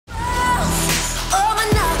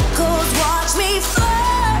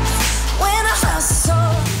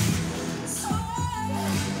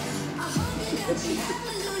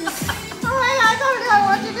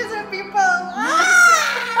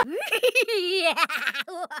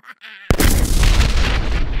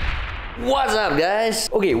What's up, guys?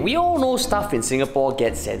 Okay, we all know stuff in Singapore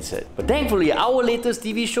gets censored, but thankfully our latest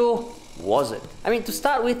TV show wasn't. I mean, to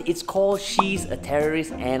start with, it's called She's a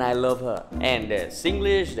Terrorist and I Love Her. And there's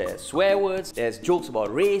Singlish, there's swear words, there's jokes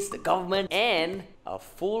about race, the government, and a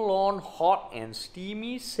full-on hot and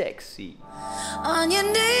steamy sex scene. On your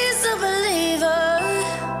knees, a believer,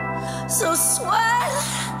 so sweat.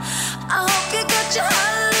 I hope you got your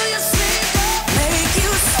hallelujah sleep. Make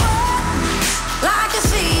you sweat like a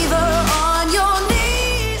fever on your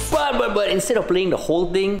knees. But instead of playing the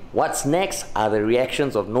whole thing, what's next are the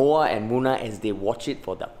reactions of Noah and Munah as they watch it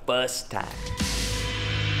for the first time.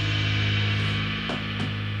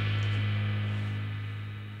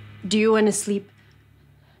 Do you want to sleep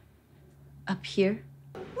up here?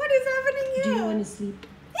 What is happening here? Do you want to sleep? Do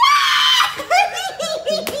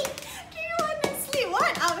you want to sleep?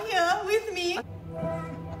 What? Out here with me?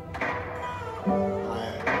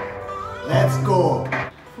 Let's go.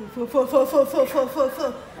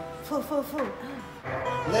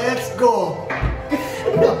 Let's go.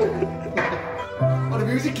 Oh, the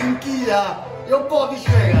music kinky, yeah. Your body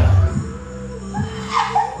swag,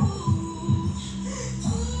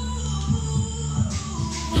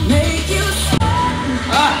 Make you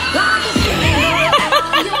sweat like a fever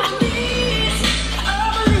on your knees. A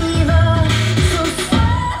believer, so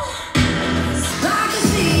sweat like a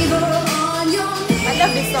fever on your knees. I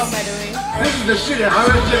love this song, by the way. This is the shit that I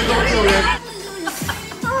was just going through, man.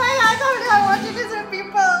 Oh my god, I thought I was watching this with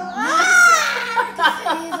people.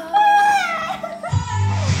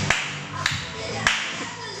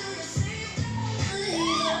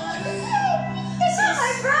 It's on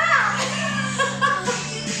my bra.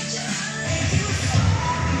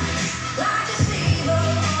 Like a fever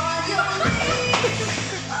on your knees.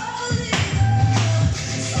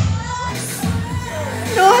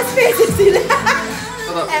 Noah's face, you see that?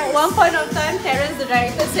 At one point of time, Terrence, the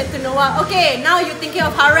director, said to Noah, "Okay, now you're thinking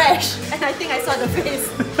of Haresh." And I think I saw the face.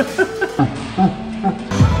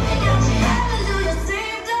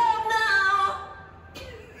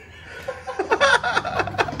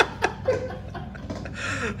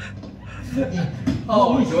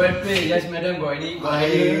 Oh, go and play. Yes, madam, got any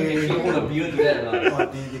hold a beer to that or not?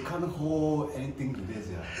 Oh, they can't hold anything to this,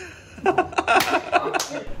 yeah.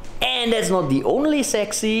 And that's not the only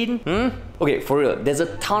sex scene. Okay, for real, there's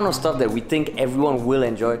a ton of stuff that we think everyone will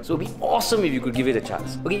enjoy, so it'd be awesome if you could give it a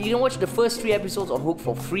chance. Okay, you can watch the first 3 episodes on Hook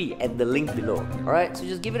for free at the link below. Alright, so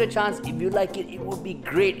just give it a chance. If you like it, it would be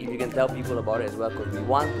great if you can tell people about it as well, because we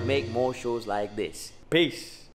want to make more shows like this. Peace!